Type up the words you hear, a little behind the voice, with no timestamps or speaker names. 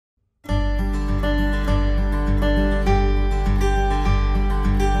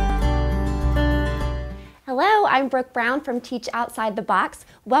I'm Brooke Brown from Teach Outside the Box.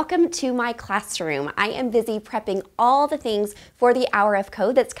 Welcome to my classroom. I am busy prepping all the things for the Hour of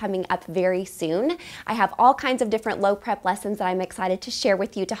Code that's coming up very soon. I have all kinds of different low prep lessons that I'm excited to share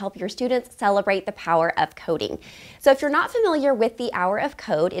with you to help your students celebrate the power of coding. So if you're not familiar with the Hour of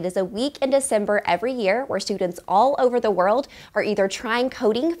Code, it is a week in December every year where students all over the world are either trying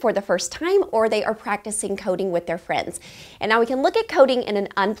coding for the first time or they are practicing coding with their friends. And now we can look at coding in an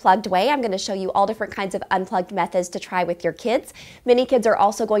unplugged way. I'm going to show you all different kinds of unplugged methods to try with your kids. Many kids are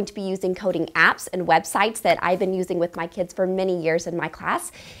also going to be using coding apps and websites that I've been using with my kids for many years in my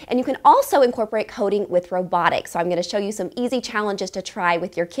class. And you can also incorporate coding with robotics. So I'm going to show you some easy challenges to try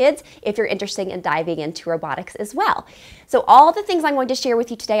with your kids if you're interested in diving into robotics as well. So all the things I'm going to share with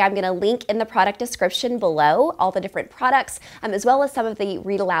you today, I'm going to link in the product description below, all the different products, as well as some of the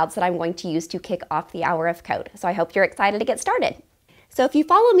read alouds that I'm going to use to kick off the Hour of Code. So I hope you're excited to get started. So if you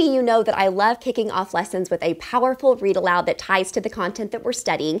follow me, you know that I love kicking off lessons with a powerful read aloud that ties to the content that we're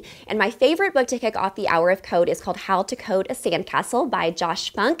studying. And my favorite book to kick off the Hour of Code is called How to Code a Sandcastle by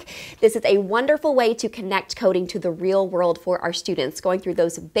Josh Funk. This is a wonderful way to connect coding to the real world for our students, going through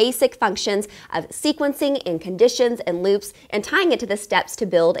those basic functions of sequencing and conditions and loops and tying it to the steps to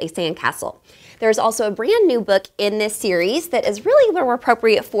build a sandcastle. There's also a brand new book in this series that is really more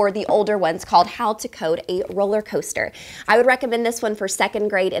appropriate for the older ones called How to Code a Roller Coaster. I would recommend this one for second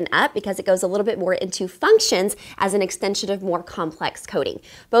grade and up because it goes a little bit more into functions as an extension of more complex coding.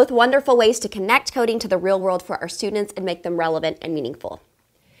 Both wonderful ways to connect coding to the real world for our students and make them relevant and meaningful.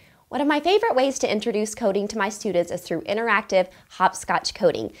 One of my favorite ways to introduce coding to my students is through interactive hopscotch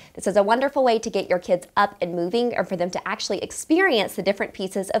coding. This is a wonderful way to get your kids up and moving or for them to actually experience the different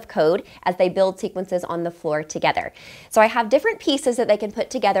pieces of code as they build sequences on the floor together. So I have different pieces that they can put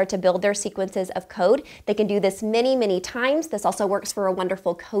together to build their sequences of code. They can do this many, many times. This also works for a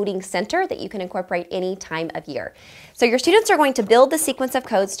wonderful coding center that you can incorporate any time of year. So your students are going to build the sequence of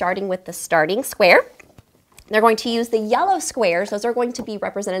code starting with the starting square. They're going to use the yellow squares. Those are going to be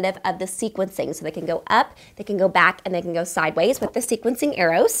representative of the sequencing. So they can go up, they can go back, and they can go sideways with the sequencing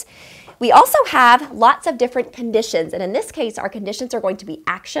arrows. We also have lots of different conditions. And in this case, our conditions are going to be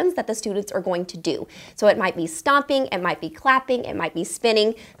actions that the students are going to do. So it might be stomping, it might be clapping, it might be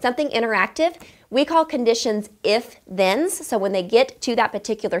spinning, something interactive. We call conditions if-thens. So when they get to that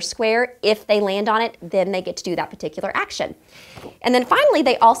particular square, if they land on it, then they get to do that particular action. And then finally,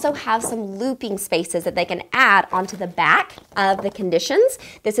 they also have some looping spaces that they can add onto the back of the conditions.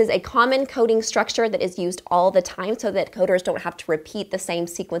 This is a common coding structure that is used all the time so that coders don't have to repeat the same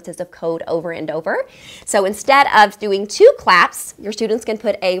sequences of code over and over. So instead of doing 2 claps, your students can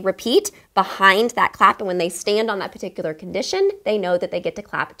put a repeat behind that clap, and when they stand on that particular condition, they know that they get to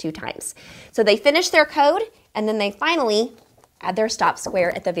clap 2 times. So they finish their code, and then they finally add their stop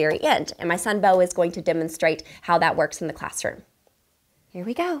square at the very end. And my son Bo is going to demonstrate how that works in the classroom. Here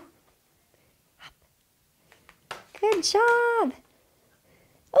we go. Good job.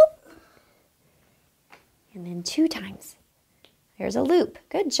 Oh. And then 2 times. There's a loop.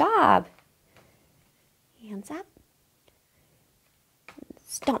 Good job. Hands up.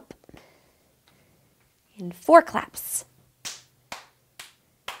 Stomp. And 4 claps. Good.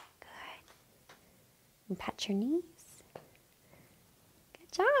 And pat your knees.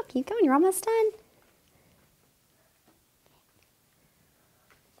 Good job. Keep going. You're almost done.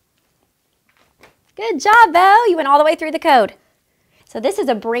 Good job, Bo. You went all the way through the code. So this is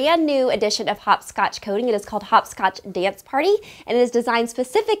a brand new edition of Hopscotch Coding. It is called Hopscotch Dance Party, and it is designed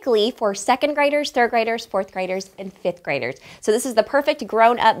specifically for 2nd graders, 3rd graders, 4th graders, and 5th graders. So this is the perfect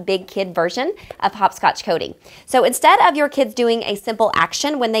grown-up big kid version of Hopscotch Coding. So instead of your kids doing a simple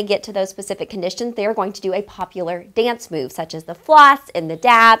action when they get to those specific conditions, they are going to do a popular dance move, such as the floss and the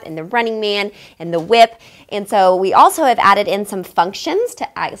dab and the running man and the whip. And so we also have added in some functions to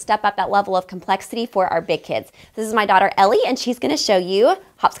step up that level of complexity for our big kids. This is my daughter Ellie, and she's going to show you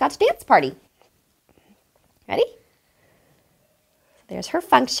Hopscotch Dance Party. Ready? So there's her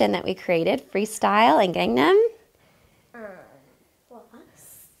function that we created, freestyle and Gangnam.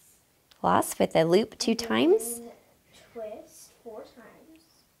 Floss with a loop 2 times. Twist 4 times.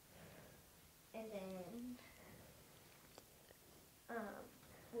 And then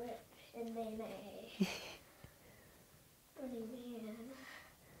whip. And then a running man.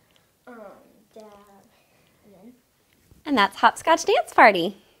 Dab. And then And that's Hopscotch Dance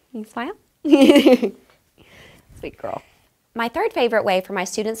Party. You smile? Sweet girl. My third favorite way for my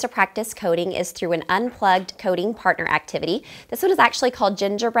students to practice coding is through an unplugged coding partner activity. This one is actually called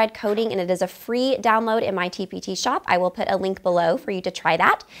Gingerbread Coding, and it is a free download in my TPT shop. I will put a link below for you to try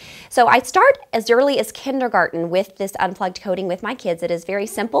that. So I start as early as kindergarten with this unplugged coding with my kids. It is very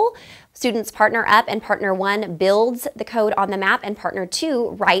simple. Students partner up, and partner 1 builds the code on the map, and partner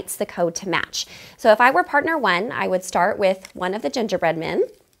 2 writes the code to match. So if I were partner 1, I would start with one of the gingerbread men,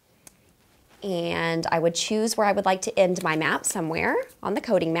 and I would choose where I would like to end my map, somewhere on the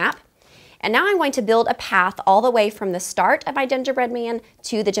coding map. And now I'm going to build a path all the way from the start of my gingerbread man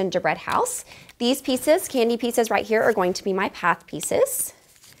to the gingerbread house. These pieces, candy pieces right here, are going to be my path pieces.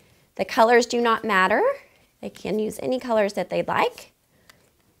 The colors do not matter. They can use any colors that they'd like.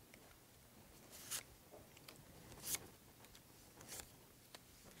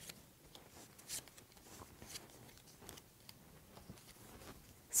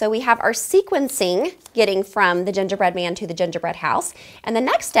 So we have our sequencing getting from the gingerbread man to the gingerbread house. And the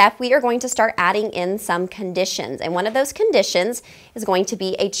next step, we are going to start adding in some conditions. And one of those conditions is going to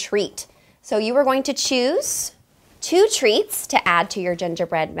be a treat. So you are going to choose 2 treats to add to your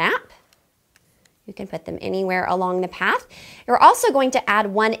gingerbread map. You can put them anywhere along the path. You're also going to add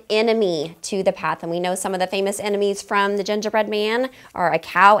 1 enemy to the path. And we know some of the famous enemies from the gingerbread man are a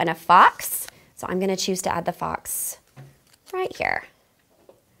cow and a fox. So I'm going to choose to add the fox right here.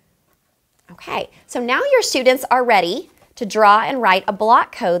 Okay, so now your students are ready to draw and write a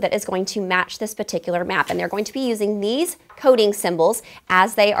block code that is going to match this particular map. And they're going to be using these coding symbols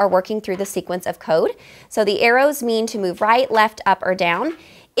as they are working through the sequence of code. So the arrows mean to move right, left, up, or down.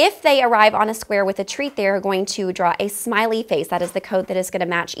 If they arrive on a square with a treat, they are going to draw a smiley face. That is the code that is going to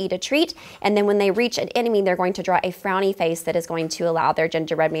match eat a treat. And then when they reach an enemy, they're going to draw a frowny face that is going to allow their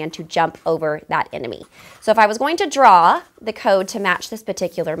gingerbread man to jump over that enemy. So if I was going to draw the code to match this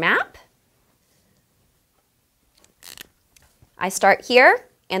particular map, I start here.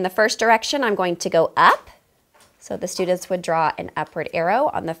 In the first direction, I'm going to go up. So the students would draw an upward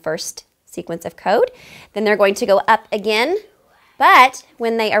arrow on the first sequence of code. Then they're going to go up again. But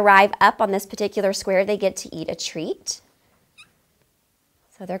when they arrive up on this particular square, they get to eat a treat.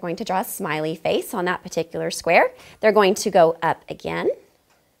 So they're going to draw a smiley face on that particular square. They're going to go up again.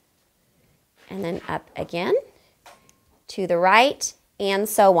 And then up again. To the right. And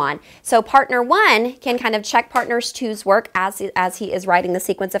so on. So partner 1 can kind of check partner 2's work as he is writing the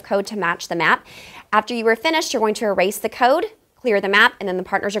sequence of code to match the map. After you are finished, you're going to erase the code, clear the map, and then the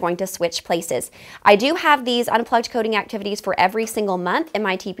partners are going to switch places. I do have these unplugged coding activities for every single month in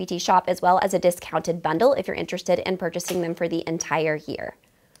my TPT shop, as well as a discounted bundle if you're interested in purchasing them for the entire year.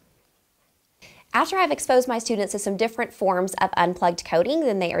 After I've exposed my students to some different forms of unplugged coding,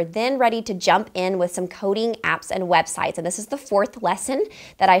 then they are then ready to jump in with some coding apps and websites. And this is the 4th lesson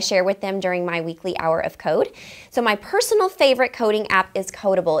that I share with them during my weekly hour of code. So my personal favorite coding app is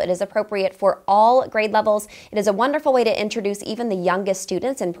Codable. It is appropriate for all grade levels. It is a wonderful way to introduce even the youngest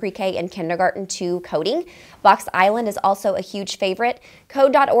students in pre-K and kindergarten to coding. Box Island is also a huge favorite.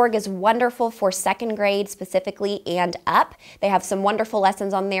 Code.org is wonderful for 2nd grade specifically and up. They have some wonderful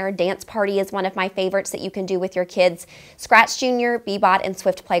lessons on there. Dance Party is one of my favorites that you can do with your kids. Scratch Junior, Bebot, and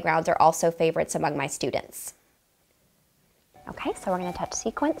Swift Playgrounds are also favorites among my students. Okay, so we're going to touch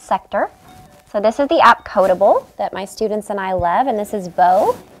Sequence Sector. So this is the app Codable that my students and I love, and this is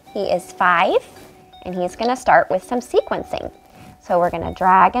Bo. He is 5, and he's going to start with some sequencing. So we're going to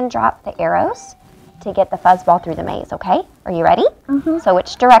drag and drop the arrows to get the fuzzball through the maze, okay? Are you ready? Mm-hmm. So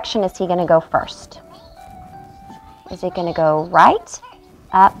which direction is he going to go first? Is he going to go right,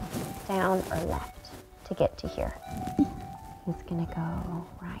 up, down, or left to get to here? He's going to go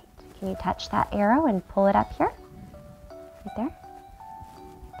right. Can you touch that arrow and pull it up here? Right there?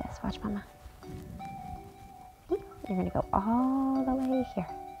 Like this. Watch Mama. See? You're going to go all the way here.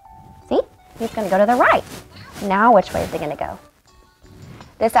 See? He's going to go to the right. Now which way is he going to go?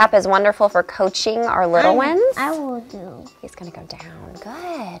 This app is wonderful for coaching our little ones. I will do. He's going to go down.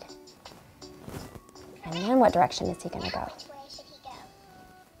 Good. And then what direction is he going to go?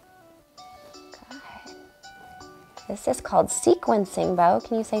 Good. This is called sequencing, Bo.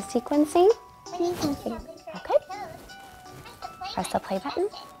 Can you say sequencing? Sequencing. Okay. Press the play button.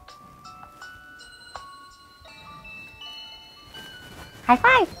 High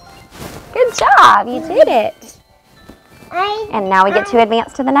five. Good job. You did it. And now we get to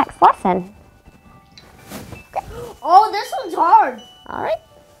advance to the next lesson. Okay. Oh, this one's hard. All right.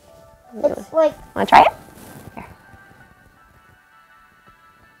 It's like... Want to try it? Here.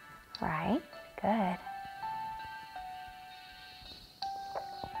 Right. Good.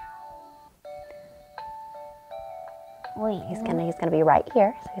 Wait. He's gonna be right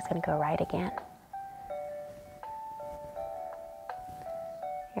here, so he's gonna go right again.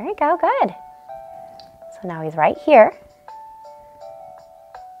 There you go, good. So now he's right here.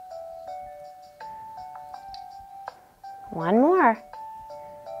 One more.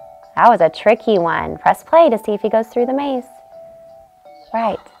 That was a tricky one. Press play to see if he goes through the maze.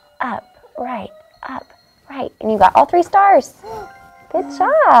 Right, up, right, up, right. And you got all 3 stars. Good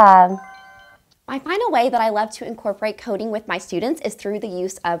job. My final way that I love to incorporate coding with my students is through the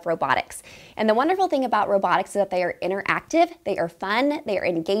use of robotics. And the wonderful thing about robotics is that they are interactive, they are fun, they are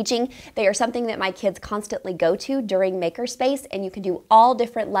engaging, they are something that my kids constantly go to during Makerspace, and you can do all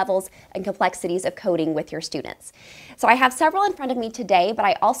different levels and complexities of coding with your students. So I have several in front of me today, but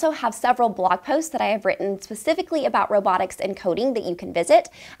I also have several blog posts that I have written specifically about robotics and coding that you can visit.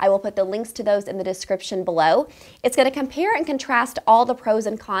 I will put the links to those in the description below. It's going to compare and contrast all the pros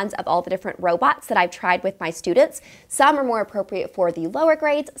and cons of all the different robots that I've tried with my students. Some are more appropriate for the lower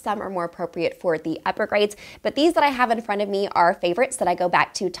grades, some are more appropriate for the upper grades, but these that I have in front of me are favorites that I go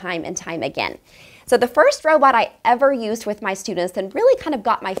back to time and time again. So the first robot I ever used with my students and really kind of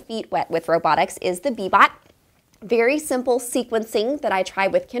got my feet wet with robotics is the Bee-Bot. Very simple sequencing that I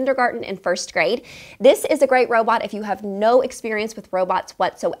tried with kindergarten and first grade. This is a great robot if you have no experience with robots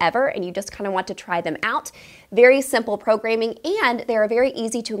whatsoever and you just kind of want to try them out. Very simple programming, and they are very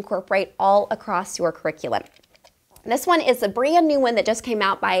easy to incorporate all across your curriculum. This one is a brand new one that just came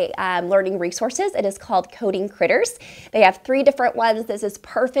out by Learning Resources. It is called Coding Critters. They have 3 different ones. This is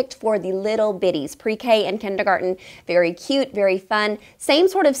perfect for the little bitties, pre-K and kindergarten. Very cute, very fun. Same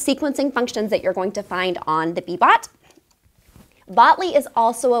sort of sequencing functions that you're going to find on the Bee-Bot. Botly is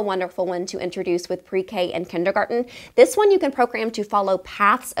also a wonderful one to introduce with pre-K and kindergarten. This one you can program to follow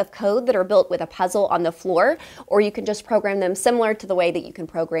paths of code that are built with a puzzle on the floor, or you can just program them similar to the way that you can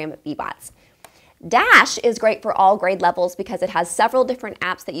program Bee-Bots. Dash is great for all grade levels because it has several different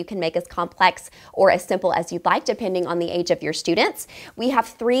apps that you can make as complex or as simple as you'd like depending on the age of your students. We have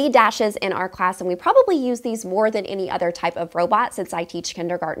 3 Dashes in our class, and we probably use these more than any other type of robot since I teach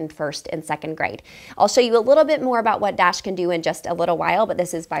kindergarten, first, and second grade. I'll show you a little bit more about what Dash can do in just a little while, but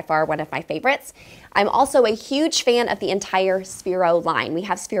this is by far one of my favorites. I'm also a huge fan of the entire Sphero line. We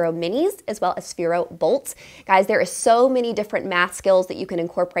have Sphero Minis as well as Sphero Bolts. Guys, there is so many different math skills that you can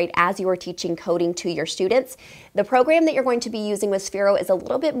incorporate as you are teaching coding to your students. The program that you're going to be using with Sphero is a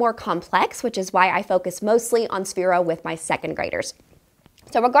little bit more complex, which is why I focus mostly on Sphero with my second graders.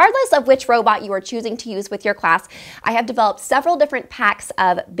 So regardless of which robot you are choosing to use with your class, I have developed several different packs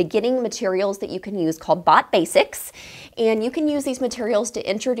of beginning materials that you can use called Bot Basics. And you can use these materials to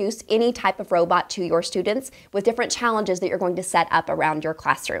introduce any type of robot to your students with different challenges that you're going to set up around your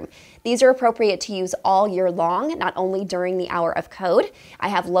classroom. These are appropriate to use all year long, not only during the hour of code. I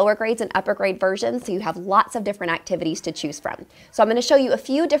have lower grades and upper grade versions, so you have lots of different activities to choose from. So I'm going to show you a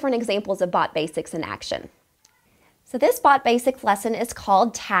few different examples of Bot Basics in action. So this Bot Basics lesson is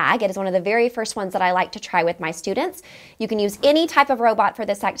called Tag. It is one of the very first ones that I like to try with my students. You can use any type of robot for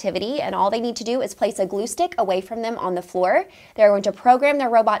this activity, and all they need to do is place a glue stick away from them on the floor. They're going to program their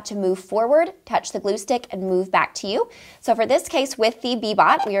robot to move forward, touch the glue stick, and move back to you. So for this case with the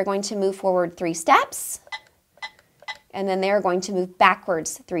Bee-Bot, we are going to move forward 3 steps, and then they're going to move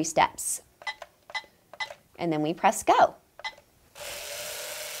backwards 3 steps. And then we press go.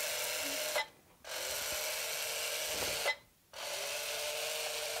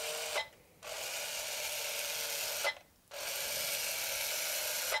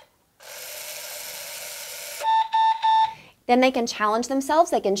 Then they can challenge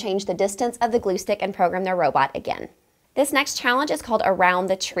themselves, they can change the distance of the glue stick and program their robot again. This next challenge is called Around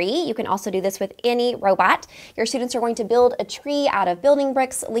the Tree. You can also do this with any robot. Your students are going to build a tree out of building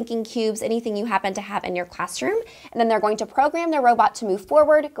bricks, linking cubes, anything you happen to have in your classroom, and then they're going to program their robot to move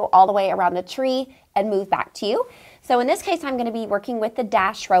forward, go all the way around the tree, and move back to you. So in this case, I'm going to be working with the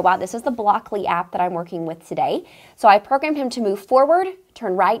Dash robot. This is the Blockly app that I'm working with today. So I programmed him to move forward,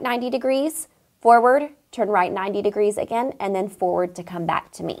 turn right 90 degrees, forward, turn right 90 degrees again, and then forward to come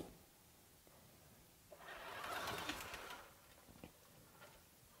back to me.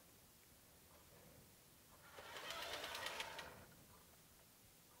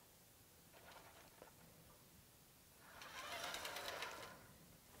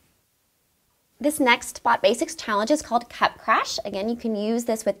 This next Bot Basics challenge is called Cup Crash. Again, you can use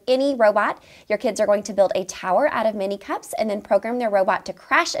this with any robot. Your kids are going to build a tower out of mini cups and then program their robot to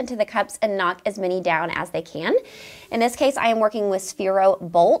crash into the cups and knock as many down as they can. In this case, I am working with Sphero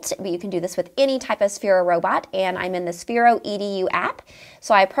Bolt, but you can do this with any type of Sphero robot, and I'm in the Sphero EDU app.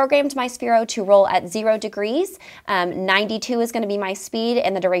 So I programmed my Sphero to roll at 0 degrees. 92 is going to be my speed,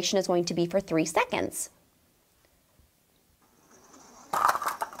 and the duration is going to be for 3 seconds.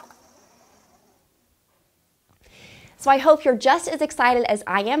 So I hope you're just as excited as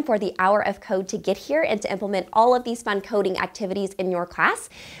I am for the Hour of Code to get here and to implement all of these fun coding activities in your class.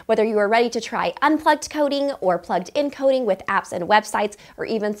 Whether you are ready to try unplugged coding or plugged in coding with apps and websites or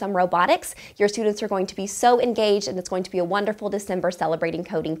even some robotics, your students are going to be so engaged and it's going to be a wonderful December celebrating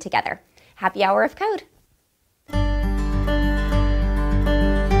coding together. Happy Hour of Code!